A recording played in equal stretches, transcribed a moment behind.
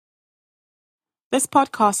This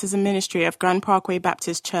podcast is a ministry of Grand Parkway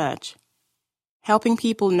Baptist Church, helping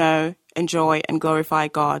people know, enjoy, and glorify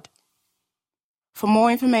God. For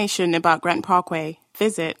more information about Grand Parkway,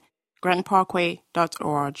 visit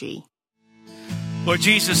grandparkway.org. Lord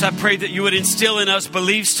Jesus, I pray that you would instill in us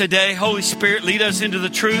beliefs today. Holy Spirit, lead us into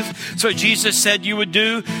the truth. So Jesus said you would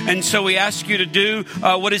do, and so we ask you to do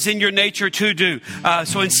what is in your nature to do.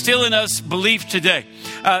 So instill in us belief today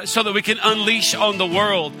so that we can unleash on the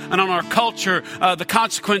world and on our culture the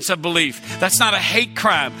consequence of belief. That's not a hate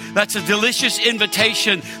crime. That's a delicious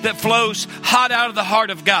invitation that flows hot out of the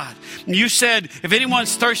heart of God. You said, if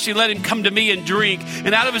anyone's thirsty, let him come to me and drink.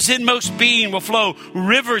 And out of his inmost being will flow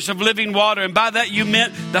rivers of living water. And by that you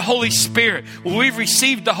meant the Holy Spirit. Well, we've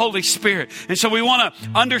received the Holy Spirit. And so we want to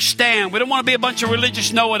understand. We don't want to be a bunch of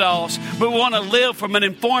religious know-it-alls, but we want to live from an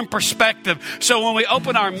informed perspective. So when we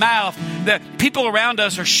open our mouth, the people around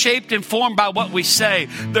us are shaped and formed by what we say.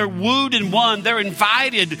 They're wooed and won. They're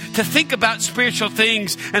invited to think about spiritual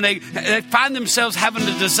things. And they find themselves having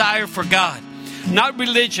a desire for God. Not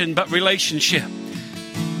religion, but relationship.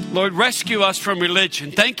 Lord, rescue us from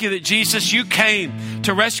religion. Thank you that, Jesus, you came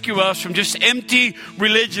to rescue us from just empty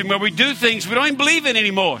religion where we do things we don't even believe in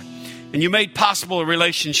anymore. And you made possible a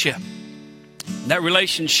relationship. That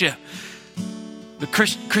relationship, the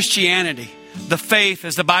Christianity, the faith,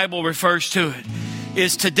 as the Bible refers to it,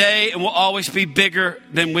 is today and will always be bigger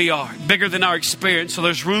than we are, bigger than our experience. So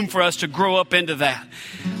there's room for us to grow up into that.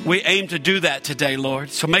 We aim to do that today, Lord.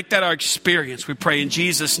 So make that our experience, we pray in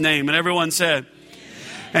Jesus' name. And everyone said,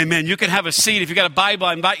 amen. You can have a seat. If you've got a Bible,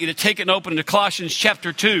 I invite you to take it and open to Colossians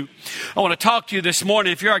chapter 2. I want to talk to you this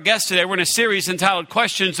morning. If you're our guest today, we're in a series entitled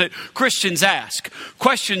Questions That Christians Ask.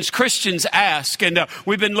 Questions Christians Ask. And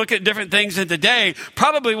we've been looking at different things. And today,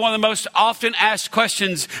 probably one of the most often asked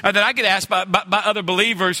questions that I get asked by other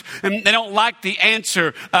believers. And they don't like the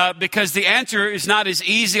answer because the answer is not as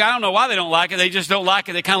easy. I don't know why they don't like it. They just don't like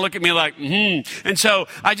it. They kind of look at me like, And so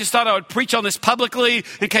I just thought I would preach on this publicly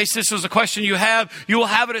in case this was a question you have. You will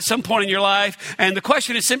have it at some point in your life. And the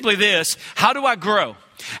question is simply this: how do I grow?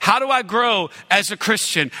 How do I grow as a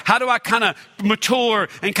Christian? How do I kind of mature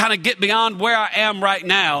and kind of get beyond where I am right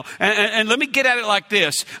now? And let me get at it like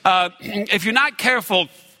this. If you're not careful,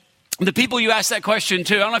 the people you ask that question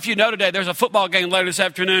to, I don't know if you know today, there's a football game later this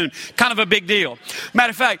afternoon. Kind of a big deal. Matter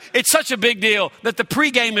of fact, it's such a big deal that the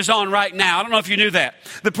pregame is on right now. I don't know if you knew that.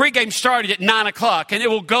 The pregame started at 9 o'clock and it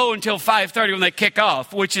will go until 5:30 when they kick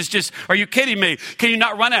off, which is just, are you kidding me? Can you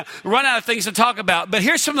not run out of things to talk about? But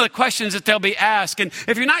here's some of the questions that they'll be asked. And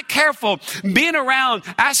if you're not careful, being around,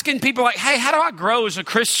 asking people like, hey, how do I grow as a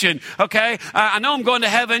Christian? Okay, I know I'm going to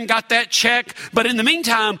heaven, got that check. But in the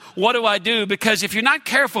meantime, what do I do? Because if you're not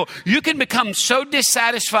careful, you can become so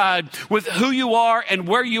dissatisfied with who you are and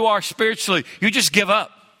where you are spiritually, you just give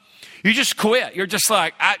up. You just quit. You're just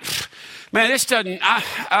like, man, this doesn't,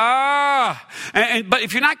 but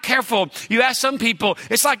if you're not careful, you ask some people,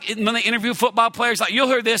 it's like when they interview football players, like you'll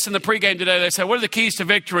hear this in the pregame today. They say, what are the keys to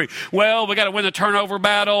victory? Well, we got to win the turnover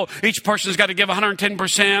battle. Each person's got to give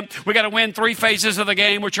 110%. We got to win 3 phases of the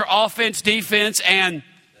game, which are offense, defense, and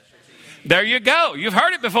there you go. You've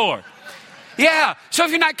heard it before. Yeah. So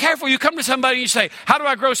if you're not careful, you come to somebody and you say, how do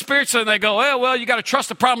I grow spiritually? And they go, well, you got to trust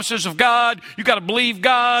the promises of God. You got to believe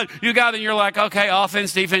God. And you're like, okay,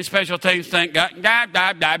 offense, defense, special teams, thank God, blah,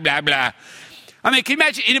 blah, blah, blah, blah. I mean, can you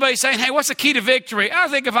imagine anybody saying, hey, what's the key to victory? I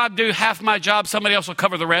think if I do half my job, somebody else will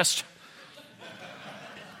cover the rest.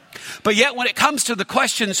 But yet when it comes to the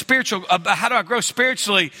question spiritual, how do I grow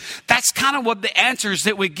spiritually? That's kind of what the answers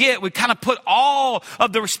that we get. We kind of put all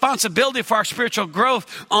of the responsibility for our spiritual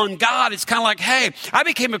growth on God. It's kind of like, hey, I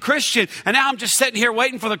became a Christian and now I'm just sitting here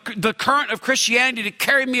waiting for the current of Christianity to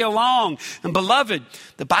carry me along. And beloved,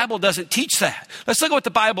 the Bible doesn't teach that. Let's look at what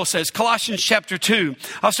the Bible says. Colossians chapter 2.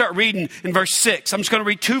 I'll start reading in verse 6. I'm just going to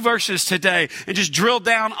read 2 verses today and just drill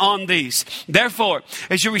down on these. Therefore,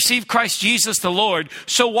 as you receive Christ Jesus the Lord,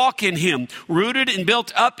 so walk in him, rooted and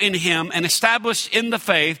built up in him and established in the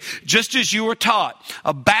faith, just as you were taught,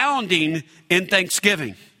 abounding in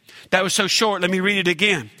thanksgiving. That was so short. Let me read it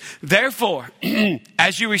again. Therefore,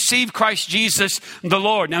 as you receive Christ Jesus the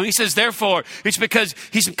Lord. Now he says therefore, it's because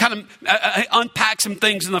he's kind of unpacked some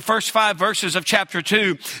things in the first 5 verses of chapter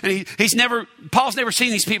 2. And Paul's never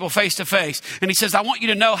seen these people face to face. And he says, I want you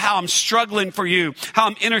to know how I'm struggling for you, how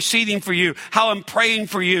I'm interceding for you, how I'm praying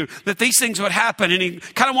for you, that these things would happen. And he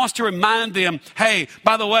kind of wants to remind them, hey,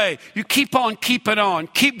 by the way, you keep on keeping on,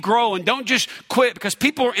 keep growing. Don't just quit, because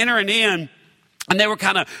people are entering in And they were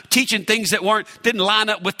kind of teaching things that didn't line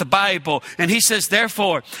up with the Bible. And he says,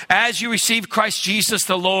 therefore, as you receive Christ Jesus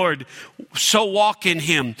the Lord, so walk in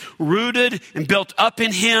him, rooted and built up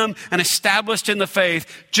in him and established in the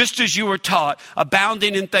faith, just as you were taught,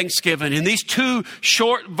 abounding in thanksgiving. In these two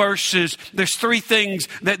short verses, there's three things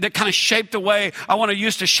that kind of shape the way I want to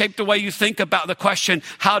use to shape the way you think about the question,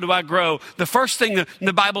 how do I grow? The first thing that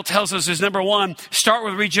the Bible tells us is, number one, start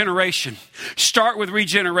with regeneration. Start with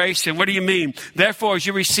regeneration. What do you mean? Therefore, as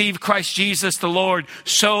you receive Christ Jesus the Lord,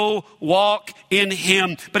 so walk in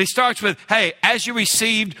him. But he starts with, hey, as you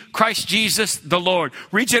received Christ Jesus the Lord.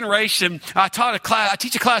 Regeneration, I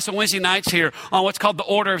teach a class on Wednesday nights here on what's called the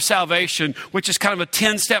order of salvation, which is kind of a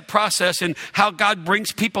 10-step process in how God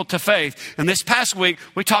brings people to faith. And this past week,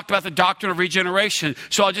 we talked about the doctrine of regeneration.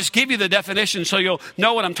 So I'll just give you the definition so you'll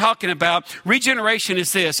know what I'm talking about. Regeneration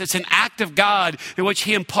is this. It's an act of God in which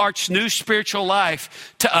he imparts new spiritual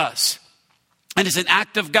life to us. And it's an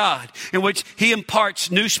act of God in which he imparts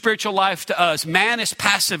new spiritual life to us. Man is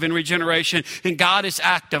passive in regeneration and God is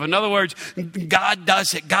active. In other words, God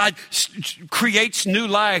does it. God creates new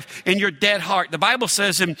life in your dead heart. The Bible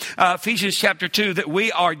says in Ephesians chapter 2 that we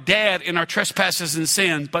are dead in our trespasses and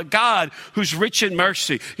sins. But God, who's rich in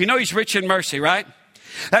mercy, you know he's rich in mercy, right?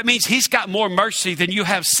 That means he's got more mercy than you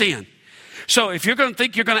have sin. So if you're going to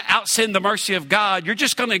think you're going to out-sin the mercy of God, you're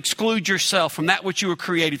just going to exclude yourself from that which you were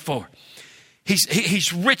created for.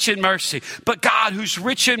 He's rich in mercy. But God, who's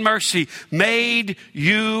rich in mercy, made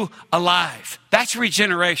you alive. That's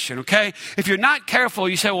regeneration, okay? If you're not careful,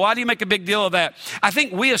 you say, well, why do you make a big deal of that? I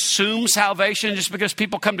think we assume salvation just because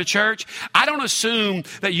people come to church. I don't assume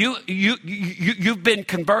that you've been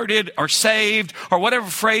converted or saved or whatever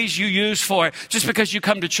phrase you use for it just because you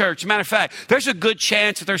come to church. As a matter of fact, there's a good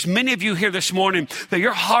chance that there's many of you here this morning that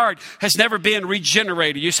your heart has never been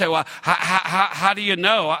regenerated. You say, well, how do you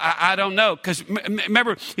know? I don't know. Because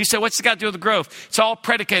remember, you say, what's it got to do with the growth? It's all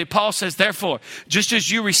predicated. Paul says, therefore, just as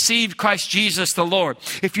you received Christ Jesus the Lord.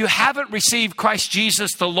 If you haven't received Christ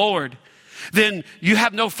Jesus the Lord, then you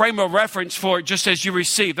have no frame of reference for it just as you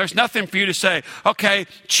receive. There's nothing for you to say, okay,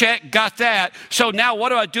 check, got that. So now what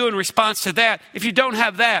do I do in response to that? If you don't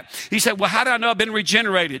have that, you say, well, how do I know I've been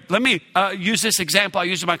regenerated? Let me use this example I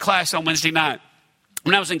used in my class on Wednesday night.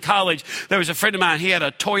 When I was in college, there was a friend of mine. He had a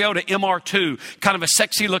Toyota MR2, kind of a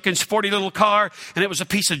sexy looking, sporty little car, and it was a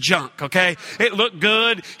piece of junk, okay? It looked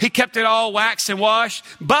good. He kept it all waxed and washed.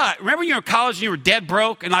 But remember when you were in college and you were dead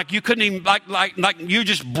broke and like you couldn't even, like you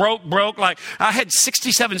just broke. Like I had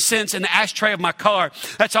 67 cents in the ashtray of my car.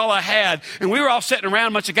 That's all I had. And we were all sitting around,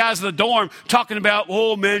 a bunch of guys in the dorm talking about,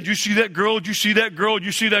 oh man, did you see that girl? Did you see that girl? Did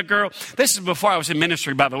you see that girl? This is before I was in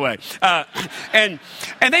ministry, by the way. And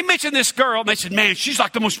they mentioned this girl and they said, man, she's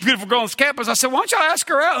like the most beautiful girl on this campus. I said, why don't y'all ask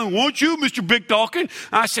her out? And won't you, Mr. Big Talking?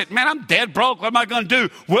 I said, man, I'm dead broke. What am I going to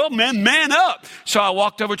do? Well, man up. So I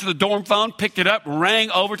walked over to the dorm phone, picked it up, rang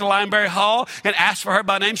over to Lineberry Hall and asked for her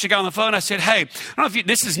by name. She got on the phone. I said, hey, I don't know if you,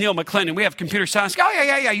 this is Neil McClendon. We have computer science. Oh,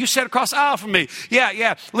 yeah. You sat across the aisle from me.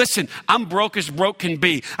 Yeah. Listen, I'm broke as broke can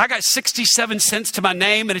be. I got 67 cents to my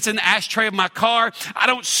name and it's in the ashtray of my car. I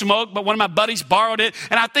don't smoke, but one of my buddies borrowed it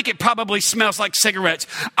and I think it probably smells like cigarettes.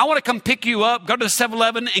 I want to come pick you up, go to the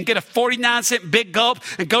 7-Eleven and get a 49-cent big gulp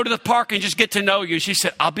and go to the park and just get to know you. She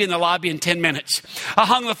said, I'll be in the lobby in 10 minutes. I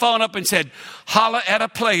hung the phone up and said, holla at a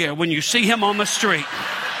player when you see him on the street.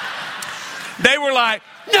 They were like,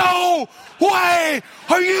 no way.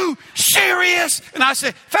 Are you serious? And I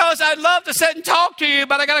said, fellas, I'd love to sit and talk to you,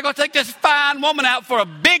 but I got to go take this fine woman out for a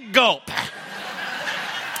big gulp.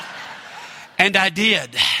 And I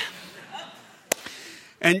did.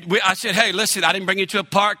 And I said, hey, listen, I didn't bring you to a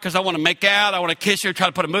park because I want to make out. I want to kiss you, try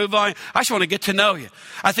to put a move on you. I just want to get to know you.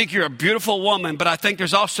 I think you're a beautiful woman, but I think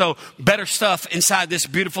there's also better stuff inside this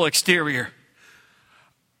beautiful exterior.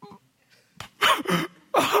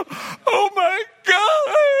 Oh, my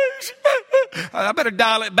gosh. I better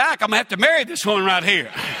dial it back. I'm going to have to marry this woman right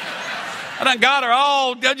here. I done got her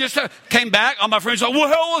all, just came back. All my friends like, what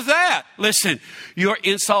the hell was that? Listen, you're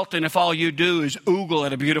insulting if all you do is oogle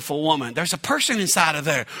at a beautiful woman. There's a person inside of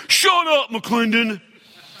there. Shut up, McClendon.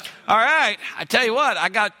 All right, I tell you what, I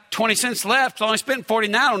got 20 cents left. So I only spent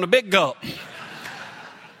 49 on the big gulp.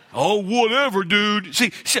 Oh, whatever, dude.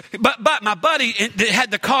 See, but my buddy that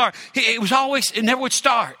had the car, it never would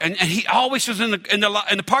start. And he always was in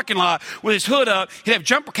the parking lot with his hood up. He'd have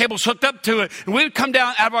jumper cables hooked up to it. And we would come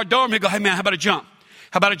down out of our dorm and he'd go, hey man, how about a jump?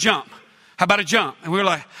 How about a jump? How about a jump? And we were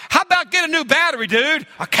like, how about get a new battery, dude?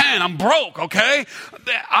 I can't, I'm broke, okay?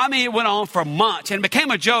 I mean, it went on for months and it became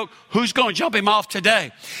a joke. Who's going to jump him off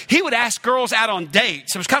today? He would ask girls out on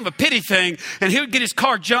dates. It was kind of a pity thing. And he would get his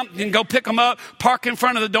car jumped and go pick them up, park in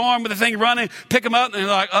front of the dorm with the thing running, pick them up and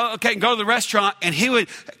like, oh, okay, and go to the restaurant. And he would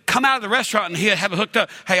come out of the restaurant and he'd have it hooked up.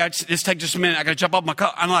 Hey, just take just a minute. I got to jump off my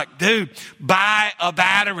car. I'm like, dude, buy a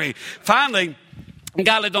battery. Finally, the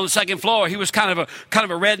guy lived on the second floor. He was kind of a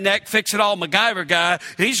redneck, fix-it-all MacGyver guy.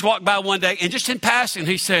 And he just walked by one day, and just in passing,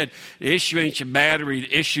 he said, the issue ain't your battery,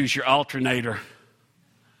 the issue is your alternator.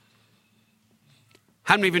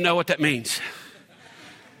 How many of you know what that means?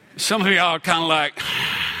 Some of y'all are kind of like,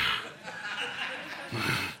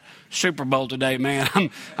 Super Bowl today, man.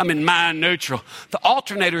 I'm in mind neutral. The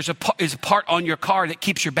alternator is a part on your car that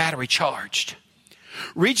keeps your battery charged.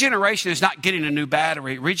 Regeneration is not getting a new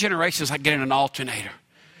battery. Regeneration is like getting an alternator.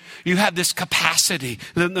 You have this capacity.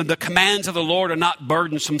 The commands of the Lord are not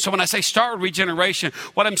burdensome. So when I say start with regeneration,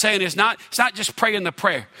 what I'm saying is it's not just praying the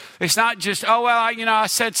prayer. It's not just, oh, well, I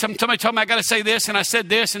said somebody told me I got to say this and I said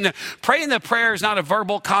this. And praying the prayer is not a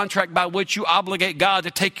verbal contract by which you obligate God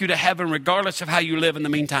to take you to heaven regardless of how you live in the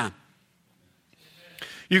meantime.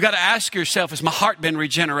 You got to ask yourself, has my heart been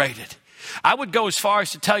regenerated? I would go as far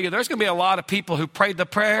as to tell you there's going to be a lot of people who prayed the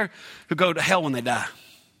prayer who go to hell when they die.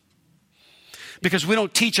 Because we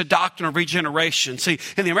don't teach a doctrine of regeneration. See,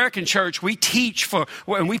 in the American church, we preach for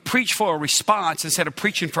a response instead of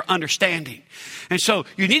preaching for understanding. And so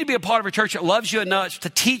you need to be a part of a church that loves you enough to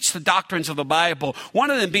teach the doctrines of the Bible. One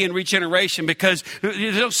of them being regeneration, because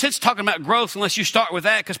there's no sense talking about growth unless you start with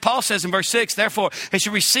that. Because Paul says in verse 6, therefore, as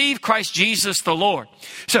you receive Christ Jesus the Lord.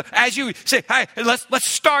 So as you say, hey, let's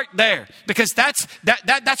start there. Because that's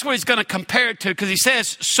what he's going to compare it to. Because he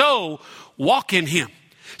says, so walk in him.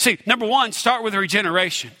 See, number one, start with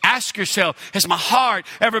regeneration. Ask yourself, has my heart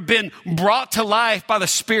ever been brought to life by the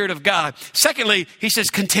Spirit of God? Secondly, he says,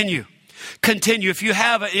 continue. Continue. If you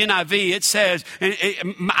have an NIV, it says,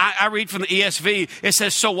 I read from the ESV, it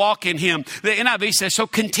says, so walk in him. The NIV says, so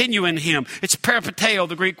continue in him. It's peripateo,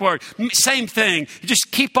 the Greek word. Same thing.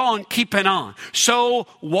 Just keep on keeping on. So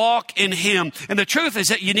walk in him. And the truth is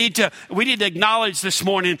that we need to acknowledge this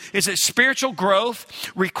morning is that spiritual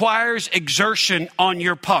growth requires exertion on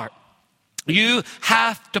your part. You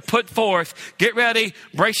have to put forth, get ready,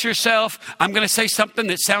 brace yourself. I'm going to say something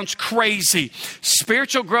that sounds crazy.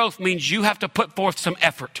 Spiritual growth means you have to put forth some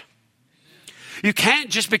effort. You can't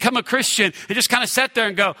just become a Christian and just kind of sit there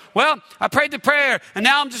and go, well, I prayed the prayer and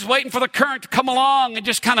now I'm just waiting for the current to come along and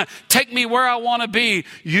just kind of take me where I want to be.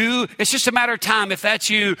 It's just a matter of time, if that's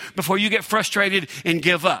you, before you get frustrated and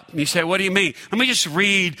give up. And you say, what do you mean? Let me just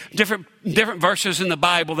read different verses in the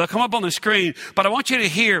Bible. They'll come up on the screen, but I want you to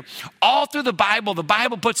hear all through the Bible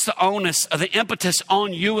puts the onus of the impetus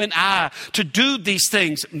on you and I to do these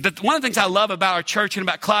things. One of the things I love about our church and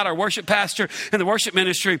about Clyde, our worship pastor, and the worship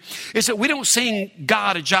ministry is that we don't sing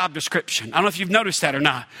God a job description. I don't know if you've noticed that or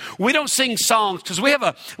not. We don't sing songs because we have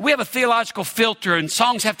a theological filter and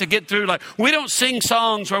songs have to get through. Like, we don't sing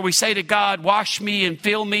songs where we say to God, wash me and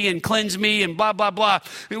fill me and cleanse me and blah, blah, blah.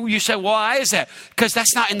 You say, well, why is that? Because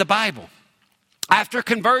that's not in the Bible. After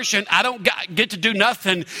conversion, I don't get to do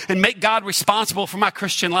nothing and make God responsible for my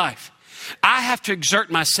Christian life. I have to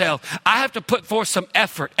exert myself. I have to put forth some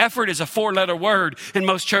effort. Effort is a 4-letter word in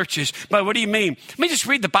most churches. But what do you mean? Let me just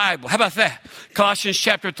read the Bible. How about that? Colossians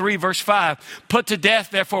chapter 3, verse 5. Put to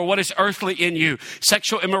death, therefore, what is earthly in you: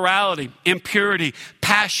 sexual immorality, impurity,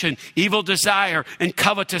 passion, evil desire, and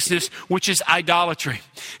covetousness, which is idolatry.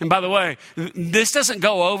 And by the way, this doesn't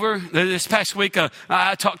go over. This past week,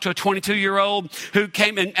 I talked to a 22-year-old who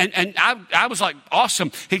came and I was like,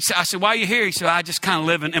 awesome. I said, why are you here? He said, I just kind of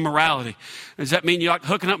live in immorality. Does that mean you like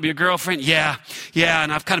hooking up with your girlfriend? Yeah.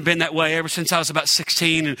 And I've kind of been that way ever since I was about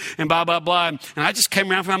 16 and blah, blah, blah. And I just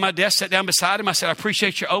came around from my desk, sat down beside him. I said, I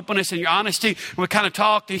appreciate your openness and your honesty. And we kind of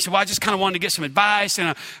talked. And he said, well, I just kind of wanted to get some advice.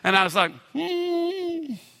 And I was like,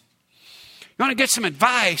 you want to get some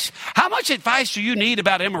advice? How much advice do you need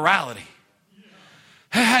about immorality?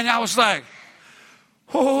 And I was like,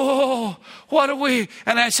 oh, what are we?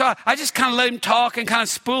 And I just kind of let him talk and kind of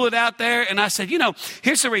spool it out there. And I said,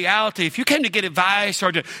 here's the reality. If you came to get advice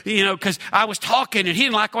or to, because I was talking and he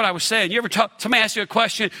didn't like what I was saying. You ever somebody asks you a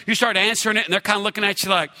question, you start answering it and they're kind of looking at you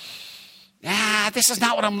like, this is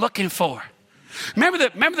not what I'm looking for. Remember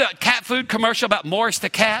the cat food commercial about Morris the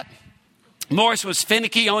cat? Morris was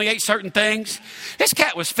finicky, only ate certain things. This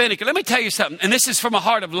cat was finicky. Let me tell you something, and this is from a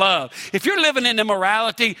heart of love. If you're living in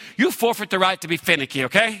immorality, you forfeit the right to be finicky,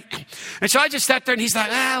 okay? And so I just sat there, and he's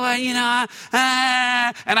like, and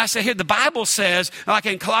I said, here, the Bible says, like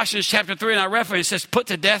in Colossians chapter 3, and I reference, it says, put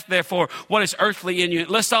to death, therefore, what is earthly in you. It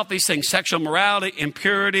lists off these things: sexual morality,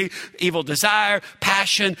 impurity, evil desire,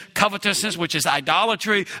 passion, covetousness, which is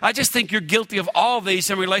idolatry. I just think you're guilty of all these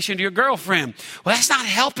in relation to your girlfriend. Well, that's not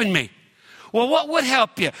helping me. Well, what would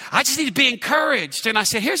help you? I just need to be encouraged. And I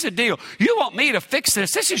said, here's the deal. You want me to fix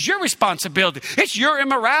this. This is your responsibility. It's your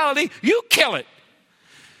immorality. You kill it.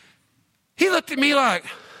 He looked at me like,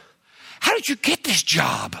 how did you get this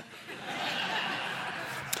job?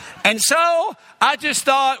 And so I just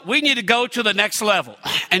thought we need to go to the next level.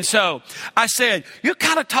 And so I said, you're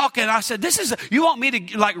kind of talking. I said, you want me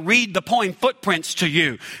to like read the poem Footprints to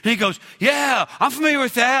you? And he goes, yeah, I'm familiar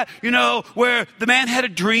with that. You know, where the man had a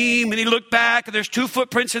dream and he looked back and there's 2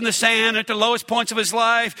 footprints in the sand at the lowest points of his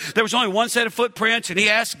life. There was only one set of footprints and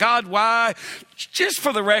he asked God why. Just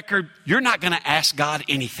for the record, you're not going to ask God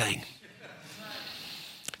anything.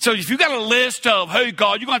 So if you got a list of, hey,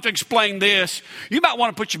 God, you're going to have to explain this, you might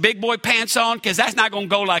want to put your big boy pants on because that's not going to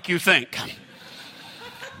go like you think.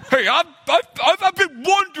 Hey, I've been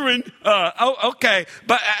wondering. Okay.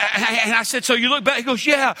 And I said, so you look back. He goes,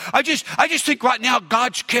 yeah, I just think right now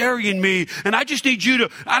God's carrying me and I just need you to.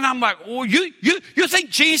 And I'm like, well, you think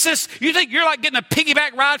Jesus, you think you're like getting a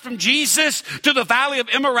piggyback ride from Jesus to the valley of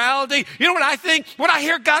immorality? You know what I think? What I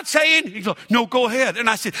hear God saying? He goes, no, go ahead. And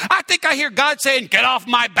I said, I think I hear God saying, get off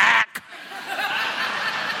my back.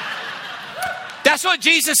 That's what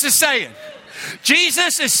Jesus is saying.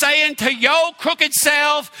 Jesus is saying to your crooked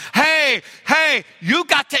self, hey, you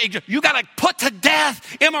got to put to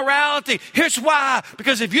death immorality. Here's why.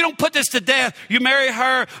 Because if you don't put this to death, you marry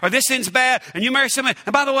her or this ends bad and you marry somebody.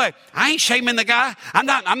 And by the way, I ain't shaming the guy. I'm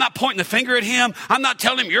not pointing the finger at him. I'm not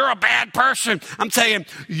telling him you're a bad person. I'm saying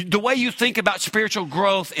the way you think about spiritual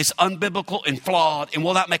growth is unbiblical and flawed and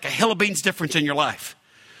will not make a hill of beans difference in your life.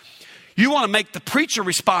 You want to make the preacher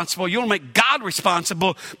responsible. You want to make God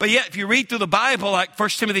responsible. But yet, if you read through the Bible, like 1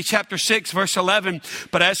 Timothy chapter 6, verse 11,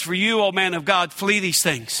 but as for you, O man of God, flee these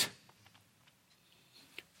things.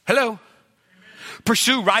 Hello?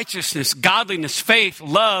 Pursue righteousness, godliness, faith,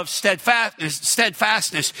 love,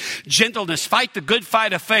 steadfastness, gentleness. Fight the good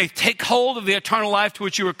fight of faith. Take hold of the eternal life to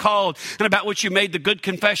which you were called and about which you made the good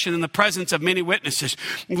confession in the presence of many witnesses.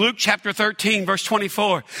 Luke chapter 13, verse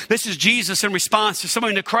 24. This is Jesus in response to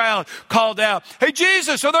someone in the crowd called out, hey,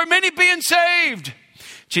 Jesus, are there many being saved?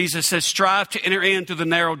 Jesus says, strive to enter in through the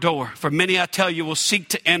narrow door. For many, I tell you, will seek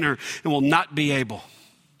to enter and will not be able.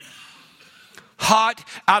 Hot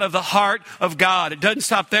out of the heart of God. It doesn't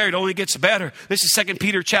stop there. It only gets better. This is 2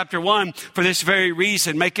 Peter chapter 1. For this very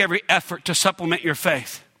reason, make every effort to supplement your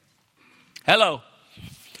faith. Hello.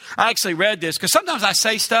 I actually read this because sometimes I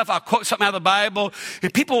say stuff, I'll quote something out of the Bible,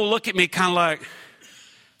 and people will look at me kind of like,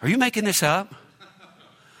 are you making this up?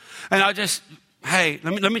 And I'll just, hey,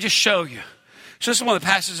 let me just show you. So this is one of the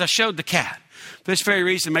passages I showed the cat. For this very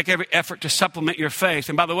reason, make every effort to supplement your faith.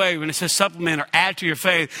 And by the way, when it says supplement or add to your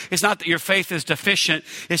faith, it's not that your faith is deficient.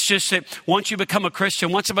 It's just that once you become a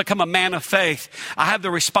Christian, once you become a man of faith, I have the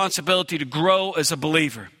responsibility to grow as a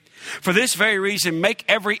believer. For this very reason, make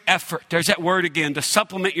every effort, there's that word again, to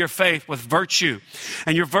supplement your faith with virtue,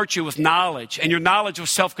 and your virtue with knowledge, and your knowledge with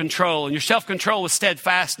self-control, and your self-control with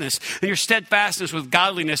steadfastness, and your steadfastness with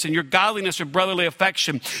godliness, and your godliness with brotherly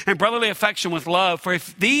affection, and brotherly affection with love. For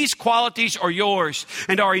if these qualities are yours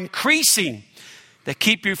and are increasing, they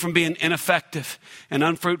keep you from being ineffective and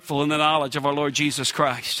unfruitful in the knowledge of our Lord Jesus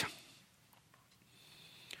Christ.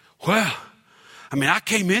 Well, I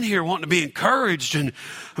came in here wanting to be encouraged, and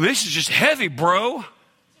this is just heavy, bro.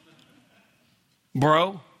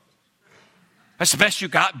 Bro. That's the best you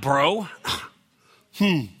got, bro.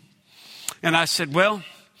 And I said, well,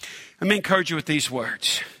 let me encourage you with these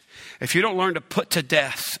words. If you don't learn to put to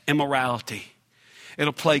death immorality,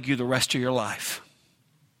 it'll plague you the rest of your life.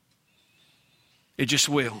 It just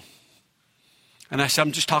will. And I said,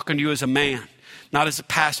 I'm just talking to you as a man, not as a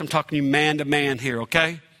pastor. I'm talking to you man to man here,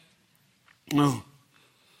 okay?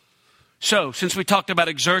 So, since we talked about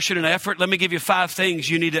exertion and effort, let me give you 5 things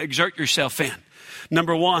you need to exert yourself in.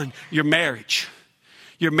 Number 1, your marriage.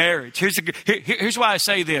 Your marriage. Here's why I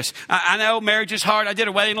say this. I know marriage is hard. I did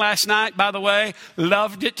a wedding last night, by the way.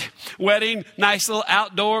 Loved it. Wedding, nice little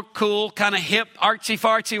outdoor, cool, kind of hip,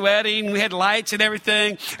 artsy-fartsy wedding. We had lights and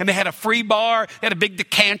everything. And they had a free bar. They had a big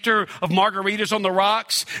decanter of margaritas on the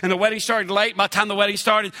rocks. And the wedding started late. By the time the wedding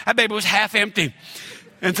started, that baby was half empty.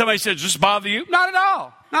 And somebody says, does this bother you? Not at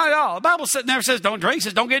all. Not at all. The Bible never says don't drink. It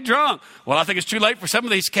says don't get drunk. Well, I think it's too late for some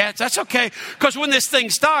of these cats. That's okay. Because when this thing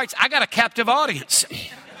starts, I got a captive audience.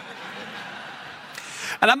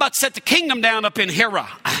 And I'm about to set the kingdom down up in Hira.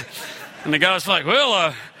 And the guy's like,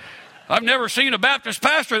 well, I've never seen a Baptist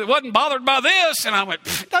pastor that wasn't bothered by this. And I went,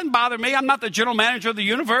 it doesn't bother me. I'm not the general manager of the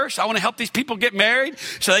universe. I want to help these people get married.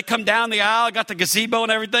 So they come down the aisle, I got the gazebo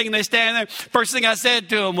and everything, and they stand there. First thing I said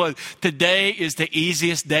to them was, today is the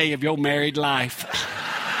easiest day of your married life.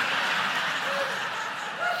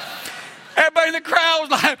 Everybody in the crowd was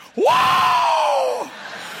like, whoa!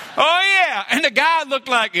 Oh, yeah. And the guy looked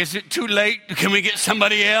like, is it too late? Can we get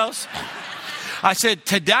somebody else? I said,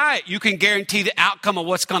 tonight you can guarantee the outcome of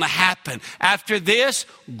what's going to happen. After this,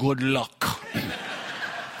 good luck.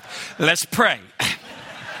 Let's pray.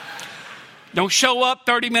 Don't show up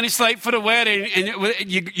 30 minutes late for the wedding and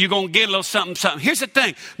you're going to get a little something. Here's the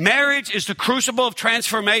thing. Marriage is the crucible of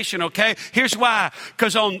transformation, okay? Here's why.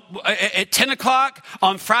 Because at 10 o'clock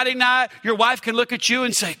on Friday night, your wife can look at you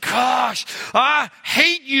and say, gosh, I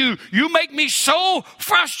hate you. You make me so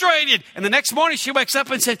frustrated. And the next morning she wakes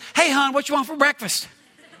up and says, hey, hon, what you want for breakfast?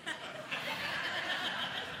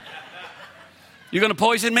 You going to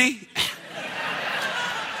poison me?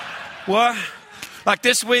 What? Like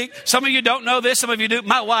this week, some of you don't know this, some of you do.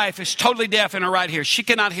 My wife is totally deaf in her right ear. She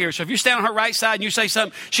cannot hear. So if you stand on her right side and you say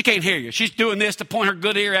something, she can't hear you. She's doing this to point her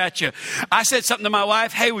good ear at you. I said something to my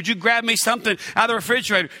wife, hey, would you grab me something out of the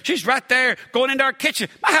refrigerator? She's right there going into our kitchen.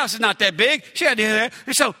 My house is not that big. She had to hear that.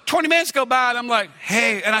 And so 20 minutes go by and I'm like,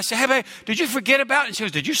 hey. And I said, hey, babe, did you forget about it? And she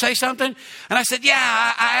goes, did you say something? And I said,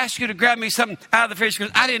 yeah, I asked you to grab me something out of the fridge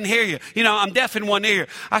because I didn't hear you. You know, I'm deaf in one ear.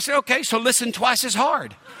 I said, okay, so listen twice as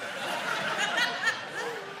hard.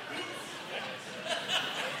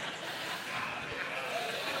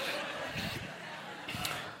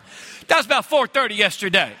 That was about 4:30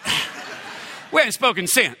 yesterday. We haven't spoken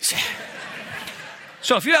since.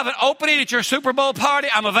 So if you have an opening at your Super Bowl party,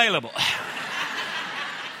 I'm available.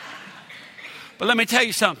 But let me tell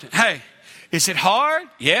you something. Hey, is it hard?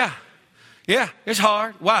 Yeah, it's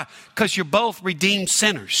hard. Why? Because you're both redeemed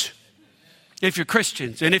sinners. If you're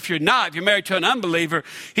Christians. And if you're not, if you're married to an unbeliever,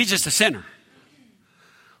 he's just a sinner.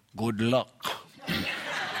 Good luck.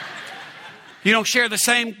 You don't share the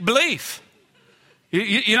same belief.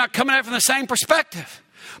 You're not coming at it from the same perspective,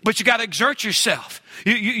 but you got to exert yourself.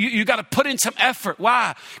 You got to put in some effort.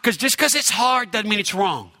 Why? Because just because it's hard doesn't mean it's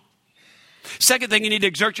wrong. Second thing you need to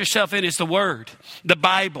exert yourself in is the Word, the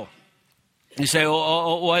Bible. You say,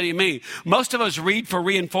 what do you mean? Most of us read for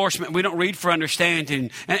reinforcement. We don't read for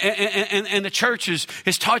understanding. And the church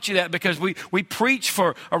has taught you that because we preach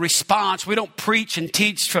for a response. We don't preach and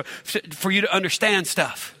teach for you to understand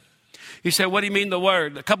stuff. You say, what do you mean the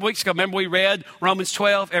Word? A couple weeks ago, remember we read Romans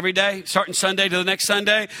 12 every day, starting Sunday to the next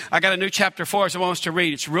Sunday? I got a new chapter for us I want us to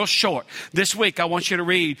read. It's real short. This week, I want you to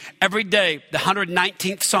read every day the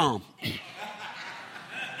 119th Psalm.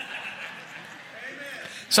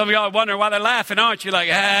 Some of y'all are wondering why they're laughing, aren't you? Like,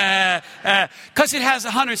 because it has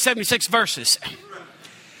 176 verses.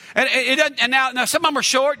 And it doesn't. And now some of them are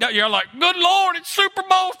short. You're like, good Lord, it's Super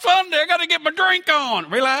Bowl Sunday. I got to get my drink on.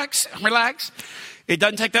 Relax. It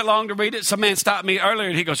doesn't take that long to read it. Some man stopped me earlier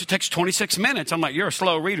and he goes, it takes 26 minutes. I'm like, you're a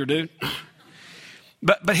slow reader, dude.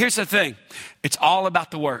 But here's the thing. It's all about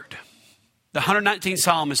the Word. The 119th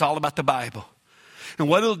Psalm is all about the Bible. And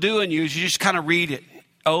what it'll do in you is you just kind of read it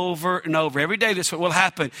over and over. Every day this what will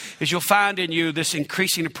happen is you'll find in you this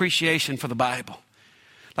increasing appreciation for the Bible.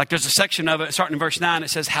 Like there's a section of it starting in verse 9.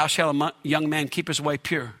 It says, how shall a young man keep his way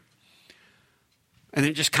pure? And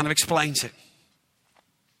then it just kind of explains it.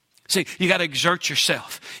 See, you got to exert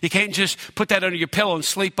yourself. You can't just put that under your pillow and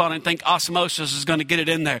sleep on it and think osmosis is going to get it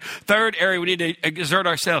in there. Third area we need to exert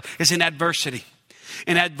ourselves is in adversity.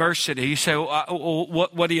 In adversity. You say,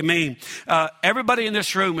 what do you mean? Everybody in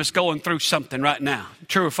this room is going through something right now.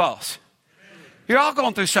 True or false? You're all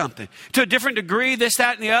going through something. To a different degree, this,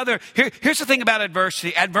 that, and the other. Here's the thing about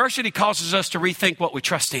adversity. Adversity causes us to rethink what we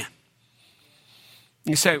trust in.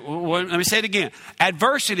 You say, well, let me say it again.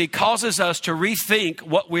 Adversity causes us to rethink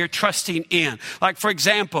what we're trusting in. Like, for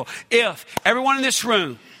example, if everyone in this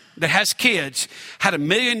room that has kids had $1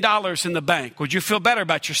 million in the bank, would you feel better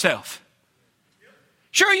about yourself?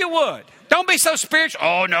 Sure you would. Don't be so spiritual.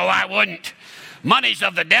 Oh, no, I wouldn't. Money's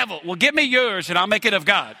of the devil. Well, give me yours and I'll make it of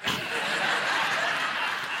God.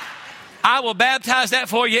 I will baptize that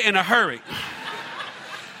for you in a hurry.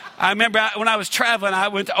 I remember when I was traveling, I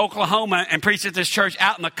went to Oklahoma and preached at this church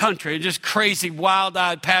out in the country. Just crazy,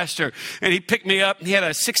 wild-eyed pastor. And he picked me up. And he had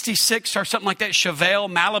a 66 or something like that, Chevelle,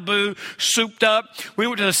 Malibu, souped up. We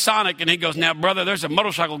went to the Sonic, and he goes, now, brother, there's a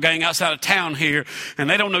motorcycle gang outside of town here, and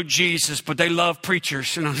they don't know Jesus, but they love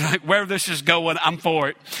preachers. And I'm like, where this is going, I'm for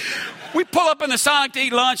it. We pull up in the Sonic to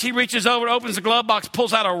eat lunch. He reaches over, opens the glove box,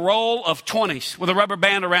 pulls out a roll of 20s with a rubber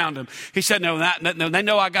band around him. He said, no, they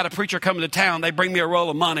know I got a preacher coming to town. They bring me a roll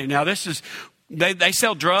of money. Now, this is, they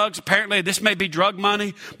sell drugs. Apparently, this may be drug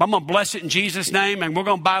money. But I'm going to bless it in Jesus' name, and we're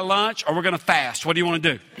going to buy lunch or we're going to fast. What do you want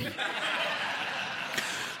to do?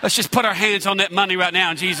 Let's just put our hands on that money right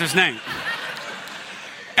now in Jesus' name.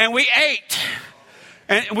 And we ate.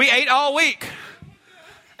 And we ate all week.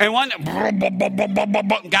 And one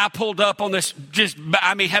guy pulled up on this,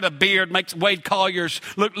 had a beard, makes Wade Collier's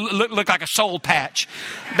look like a soul patch.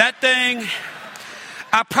 That thing,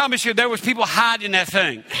 I promise you, there was people hiding that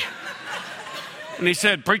thing. And he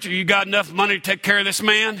said, preacher, you got enough money to take care of this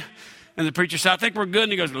man? And the preacher said, I think we're good.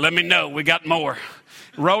 And he goes, let me know, we got more.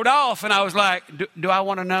 Rode off, and I was like, do I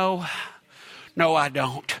want to know? No, I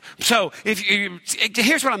don't. So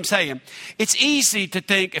here's what I'm saying. It's easy to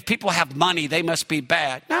think if people have money, they must be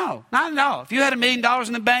bad. No, not at all. If you had $1 million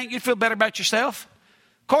in the bank, you'd feel better about yourself.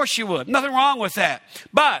 Of course you would. Nothing wrong with that.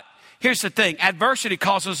 But here's the thing. Adversity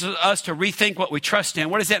causes us to rethink what we trust in.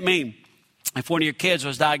 What does that mean? If one of your kids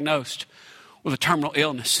was diagnosed with a terminal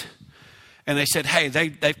illness, and they said, hey,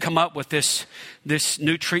 they've come up with this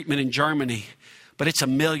new treatment in Germany, but it's $1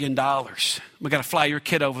 million. We got to fly your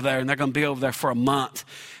kid over there, and they're going to be over there for a month.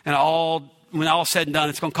 And when all said and done,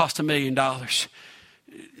 it's going to cost $1 million.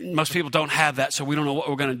 Most people don't have that, so we don't know what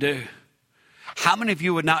we're going to do. How many of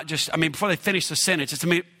you would not just, before they finish the sentence, it's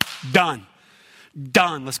done.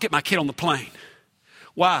 Let's get my kid on the plane.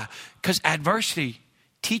 Why? Because adversity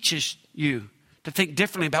teaches you to think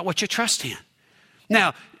differently about what you trust in.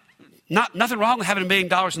 Now, nothing wrong with having $1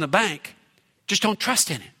 million in the bank. Just don't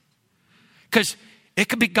trust in it. Because it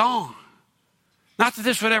could be gone. Not that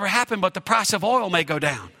this would ever happen, but the price of oil may go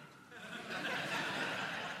down.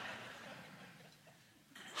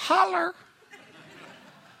 Holler.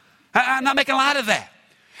 I'm not making light of that.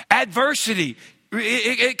 Adversity,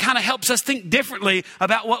 it kind of helps us think differently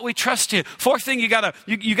about what we trust in. Fourth thing you gotta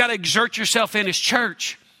exert yourself in is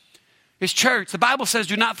church. It's church. The Bible says,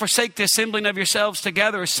 do not forsake the assembling of yourselves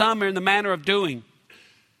together, as some are in the manner of doing.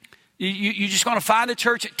 You just going to find a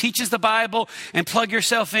church that teaches the Bible and plug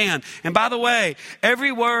yourself in. And by the way, every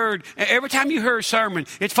time you hear a sermon,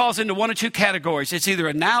 it falls into one or two categories. It's either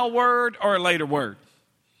a now word or a later word.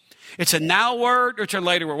 It's a now word or it's a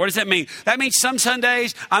later word. What does that mean? That means some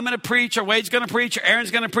Sundays I'm going to preach, or Wade's going to preach, or Aaron's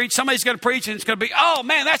going to preach. Somebody's going to preach, and it's going to be, oh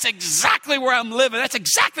man, that's exactly where I'm living. That's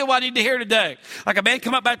exactly what I need to hear today. Like a man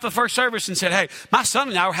come up back to the first service and said, hey, my son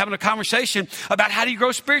and I were having a conversation about how do you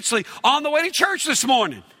grow spiritually on the way to church this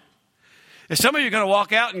morning. And some of you are going to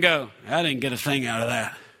walk out and go, I didn't get a thing out of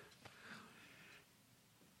that.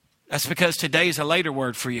 That's because today is a later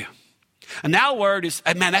word for you. A now word is,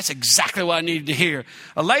 man, that's exactly what I needed to hear.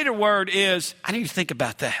 A later word is, I need to think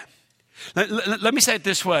about that. Let me say it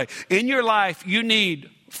this way. In your life, you need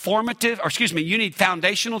you need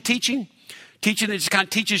foundational teaching. Teaching that just kind of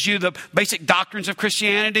teaches you the basic doctrines of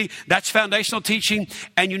Christianity. That's foundational teaching.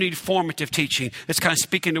 And you need formative teaching. It's kind of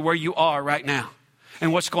speaking to where you are right now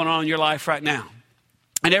and what's going on in your life right now.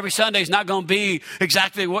 And every Sunday is not going to be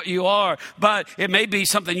exactly what you are, but it may be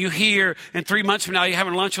something you hear, and 3 months from now you're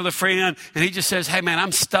having lunch with a friend, and he just says, hey man,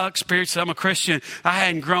 I'm stuck spiritually, I'm a Christian. I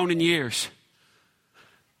hadn't grown in years.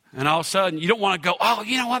 And all of a sudden, you don't want to go, oh,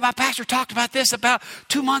 you know what, my pastor talked about this about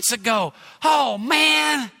 2 months ago. Oh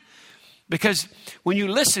man. Because when you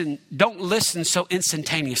listen, don't listen so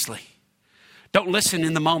instantaneously. Don't listen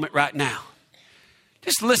in the moment right now.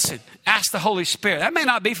 Just listen. Ask the Holy Spirit. That may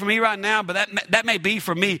not be for me right now, but that may be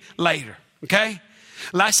for me later. Okay?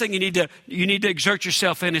 Last thing you need to exert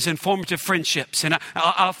yourself in is informative friendships. And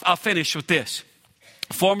I'll finish with this.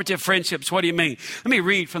 Formative friendships, what do you mean? Let me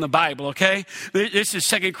read from the Bible, okay? This is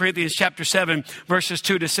 2 Corinthians chapter 7, verses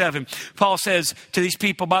 2-7. Paul says to these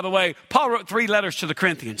people, by the way, Paul wrote 3 letters to the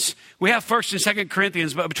Corinthians. We have 1st and 2nd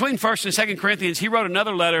Corinthians, but between 1st and 2nd Corinthians, he wrote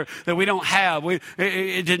another letter that we don't have. It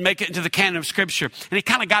didn't make it into the canon of Scripture. And he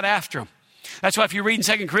kind of got after them. That's why if you read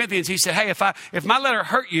in 2 Corinthians, he said, hey, if my letter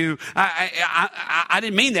hurt you, I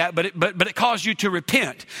didn't mean that, but it caused you to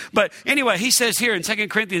repent. But anyway, he says here in 2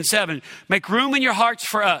 Corinthians 7, make room in your hearts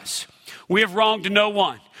for us. We have wronged no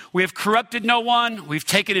one. We have corrupted no one. We've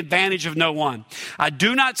taken advantage of no one. I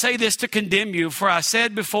do not say this to condemn you, for I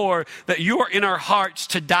said before that you are in our hearts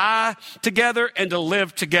to die together and to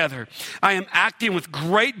live together. I am acting with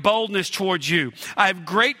great boldness towards you. I have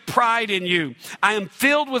great pride in you. I am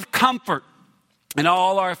filled with comfort. In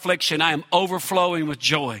all our affliction, I am overflowing with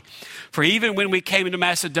joy. For even when we came into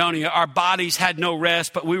Macedonia, our bodies had no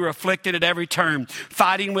rest, but we were afflicted at every turn,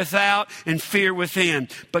 fighting without and fear within.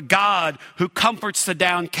 But God, who comforts the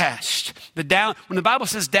downcast, when the Bible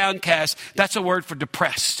says downcast, that's a word for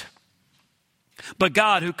depressed. But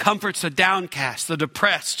God, who comforts the downcast, the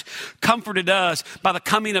depressed, comforted us by the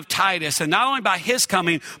coming of Titus, and not only by his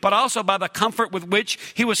coming, but also by the comfort with which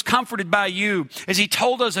he was comforted by you, as he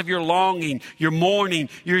told us of your longing, your mourning,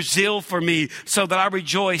 your zeal for me, so that I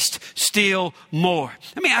rejoiced still more.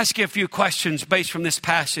 Let me ask you a few questions based from this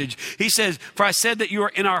passage. He says, for I said that you are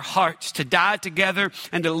in our hearts to die together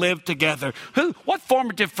and to live together. What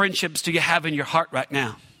formative friendships do you have in your heart right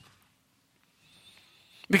now?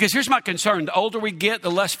 Because here's my concern. The older we get, the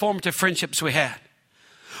less formative friendships we had.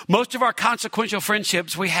 Most of our consequential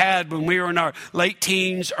friendships we had when we were in our late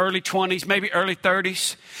teens, early 20s, maybe early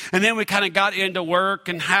 30s. And then we kind of got into work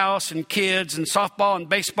and house and kids and softball and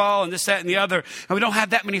baseball and this, that, and the other. And we don't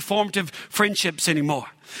have that many formative friendships anymore.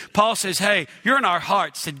 Paul says, hey, you're in our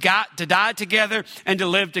hearts to die together and to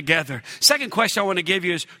live together. Second question I want to give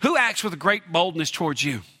you is, who acts with great boldness towards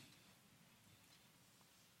you?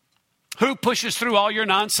 Who pushes through all your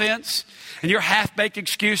nonsense and your half-baked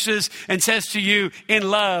excuses and says to you in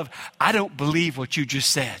love, I don't believe what you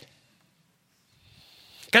just said?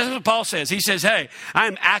 Because that's what Paul says. He says, hey, I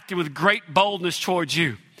am acting with great boldness towards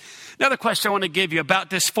you. Another question I want to give you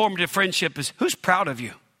about this formative friendship is, who's proud of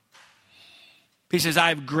you? He says, I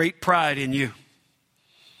have great pride in you.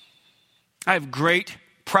 I have great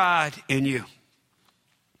pride in you.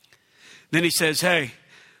 Then he says, hey,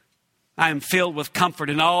 I am filled with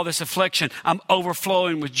comfort in all this affliction. I'm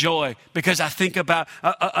overflowing with joy because I think about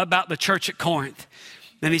the church at Corinth.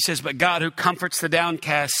 Then he says, but God who comforts the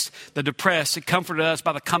downcast, the depressed, he comforted us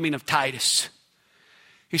by the coming of Titus.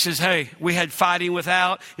 He says, hey, we had fighting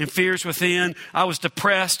without and fears within. I was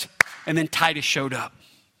depressed, and then Titus showed up.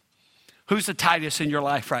 Who's the Titus in your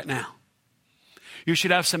life right now? You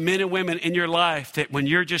should have some men and women in your life that when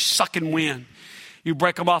you're just sucking wind, you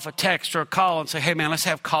break them off a text or a call and say, hey, man, let's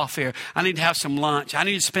have coffee. I need to have some lunch. I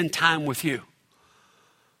need to spend time with you.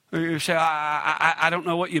 Or you say, I don't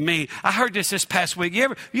know what you mean. I heard this past week.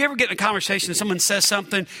 You ever get in a conversation and someone says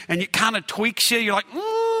something and it kind of tweaks you? You're like,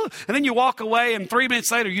 ooh. And then you walk away and 3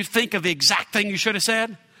 minutes later you think of the exact thing you should have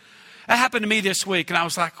said. That happened to me this week. And I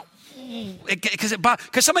was like,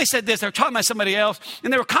 because somebody said this. They were talking about somebody else.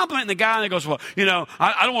 And they were complimenting the guy. And he goes, well,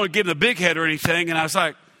 I don't want to give him the big head or anything. And I was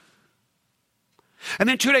like, and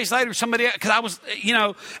then 2 days later, somebody, because I was,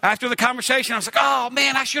 after the conversation, I was like, oh,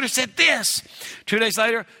 man, I should have said this. 2 days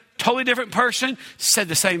later, totally different person said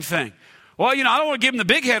the same thing. Well, I don't want to give him the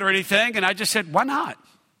big head or anything. And I just said, why not?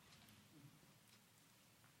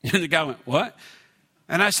 And the guy went, what?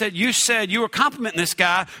 And I said, you said you were complimenting this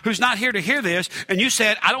guy who's not here to hear this. And you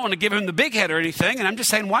said, I don't want to give him the big head or anything. And I'm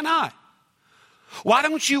just saying, why not? Why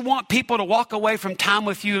don't you want people to walk away from time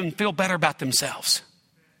with you and feel better about themselves?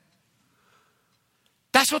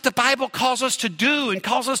 That's what the Bible calls us to do and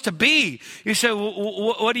calls us to be. You say,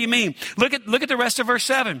 what do you mean? Look at the rest of verse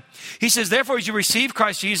 7. He says, therefore, as you receive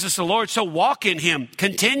Christ Jesus the Lord, so walk in him,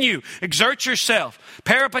 continue, exert yourself,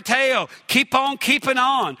 peripateo, keep on keeping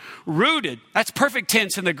on, rooted. That's perfect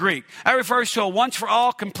tense in the Greek. That refers to a once for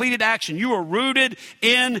all completed action. You are rooted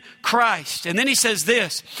in Christ. And then he says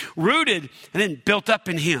this, rooted and then built up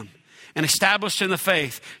in him and established in the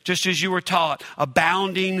faith, just as you were taught,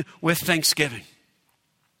 abounding with thanksgiving.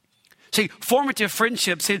 See, formative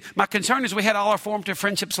friendships, my concern is we had all our formative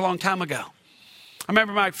friendships a long time ago. I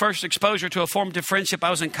remember my first exposure to a formative friendship. I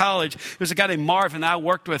was in college. There was a guy named Marvin that I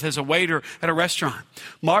worked with as a waiter at a restaurant.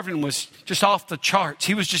 Marvin was just off the charts.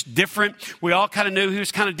 He was just different. We all kind of knew he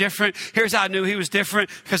was kind of different. Here's how I knew he was different,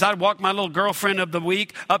 because I'd walk my little girlfriend of the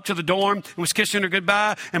week up to the dorm and was kissing her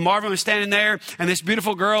goodbye. And Marvin was standing there. And this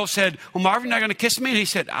beautiful girl said, well, Marvin, you're not going to kiss me? And he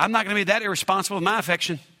said, I'm not going to be that irresponsible with my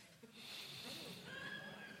affection.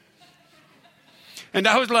 And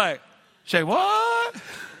I was like, say, what?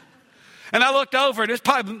 And I looked over, and it's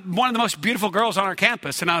probably one of the most beautiful girls on our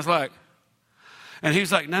campus. And I was like, and he was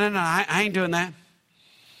like, no, I ain't doing that.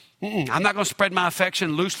 I'm not going to spread my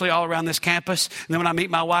affection loosely all around this campus. And then when I meet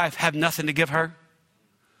my wife, have nothing to give her.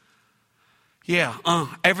 Yeah,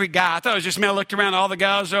 every guy. I thought it was just me. I looked around, all the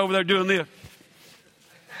guys are over there doing this.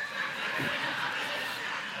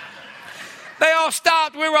 They all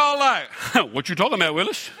stopped. We were all like, what you talking about,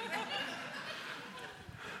 Willis?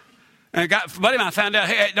 And a buddy of mine found out,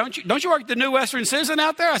 hey, don't you work at the New Western Citizen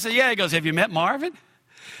out there? I said, yeah. He goes, have you met Marvin?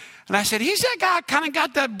 And I said, he's that guy kind of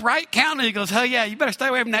got that bright countenance. He goes, oh yeah, you better stay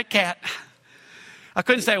away from that cat. I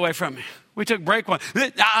couldn't stay away from him. We took break one.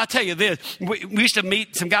 I'll tell you this. We used to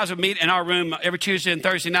meet, some guys would meet in our room every Tuesday and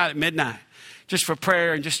Thursday night at midnight, just for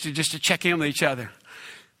prayer and just to check in with each other.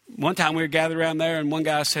 One time we were gathered around there and one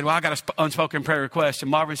guy said, well, I got an unspoken prayer request.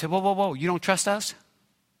 And Marvin said, whoa, you don't trust us?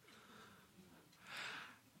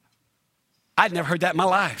 I'd never heard that in my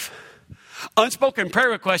life. Unspoken prayer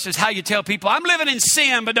request is how you tell people, I'm living in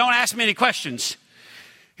sin, but don't ask me any questions.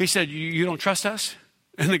 He said, you don't trust us?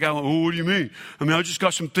 And the guy went, oh, what do you mean? I mean, I just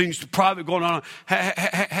got some things private going on.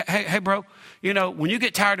 Hey, bro, you know, when you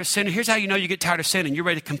get tired of sinning, here's how you know you get tired of sinning. You're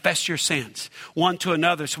ready to confess your sins one to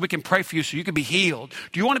another so we can pray for you so you can be healed.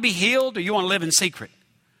 Do you want to be healed or you want to live in secret?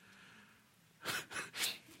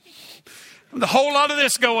 There's a whole lot of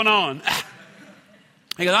this going on.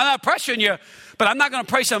 He goes, I'm not pressuring you, but I'm not going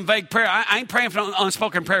to pray some vague prayer. I ain't praying for an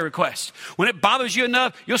unspoken prayer request. When it bothers you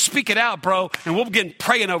enough, you'll speak it out, bro, and we'll begin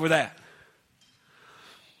praying over that.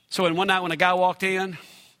 So one night when a guy walked in,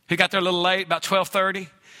 he got there a little late, about 12:30,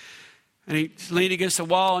 and he leaned against the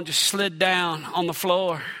wall and just slid down on the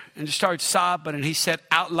floor and just started sobbing. And he said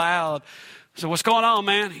out loud, I said, what's going on,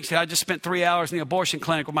 man? He said, I just spent 3 hours in the abortion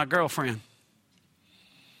clinic with my girlfriend.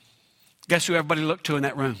 Guess who everybody looked to in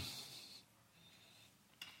that room?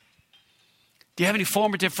 Do you have any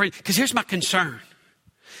formative friends? Because here's my concern.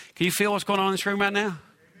 Can you feel what's going on in this room right now?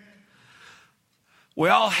 We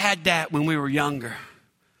all had that when we were younger.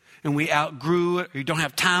 And we outgrew it, or you don't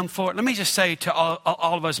have time for it. Let me just say to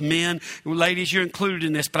all of us men, ladies, you're included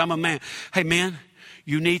in this, but I'm a man. Hey, man,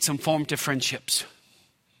 you need some formative friendships.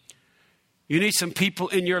 You need some people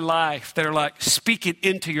in your life that are like speaking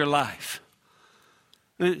into your life.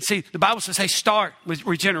 And see, the Bible says, hey, start with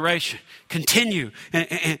regeneration, continue,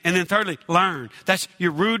 and then thirdly, learn. That's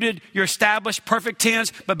you're rooted, you're established, perfect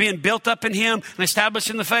tense, but being built up in Him and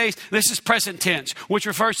established in the faith. This is present tense, which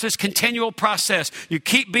refers to this continual process. You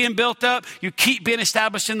keep being built up, you keep being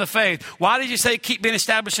established in the faith. Why did you say keep being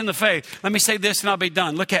established in the faith? Let me say this and I'll be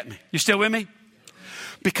done. Look at me. You still with me?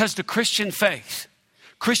 Because the Christian faith,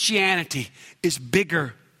 Christianity is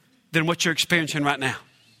bigger than what you're experiencing right now.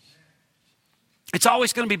 It's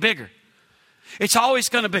always going to be bigger. It's always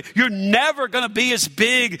going to be. You're never going to be as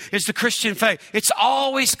big as the Christian faith. It's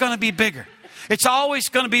always going to be bigger. It's always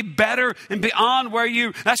going to be better and beyond where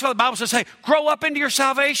you. That's why the Bible says, hey, grow up into your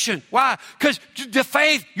salvation. Why? Because the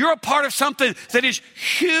faith, you're a part of something that is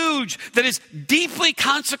huge, that is deeply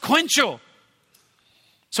consequential.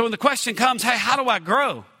 So when the question comes, hey, how do I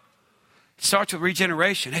grow? It starts with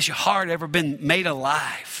regeneration. Has your heart ever been made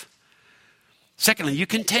alive? Secondly, you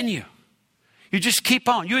continue. You just keep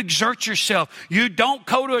on. You exert yourself. You don't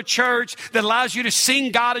go to a church that allows you to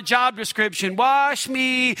sing God a job description. Wash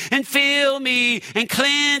me and fill me and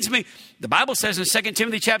cleanse me. The Bible says in 2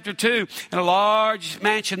 Timothy chapter 2, in a large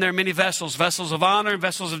mansion there are many vessels, vessels of honor and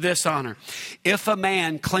vessels of dishonor. If a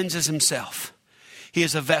man cleanses himself, he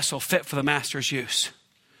is a vessel fit for the master's use.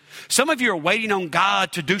 Some of you are waiting on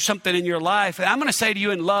God to do something in your life. And I'm going to say to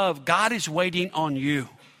you in love, God is waiting on you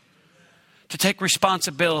to take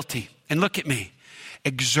responsibility. And look at me,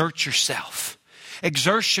 exert yourself.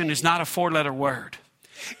 Exertion is not a 4-letter word.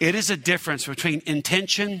 It is a difference between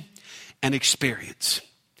intention and experience.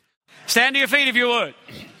 Stand to your feet if you would.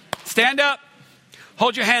 Stand up.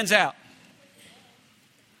 Hold your hands out.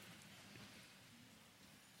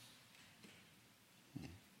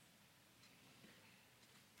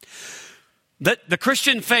 The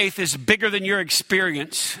Christian faith is bigger than your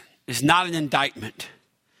experience. It's not an indictment.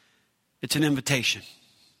 It's an invitation.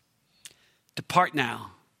 Depart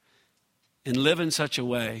now and live in such a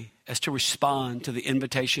way as to respond to the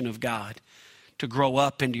invitation of God to grow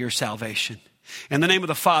up into your salvation. In the name of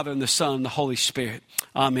the Father and the Son and the Holy Spirit.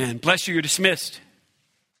 Amen. Bless you. You're dismissed.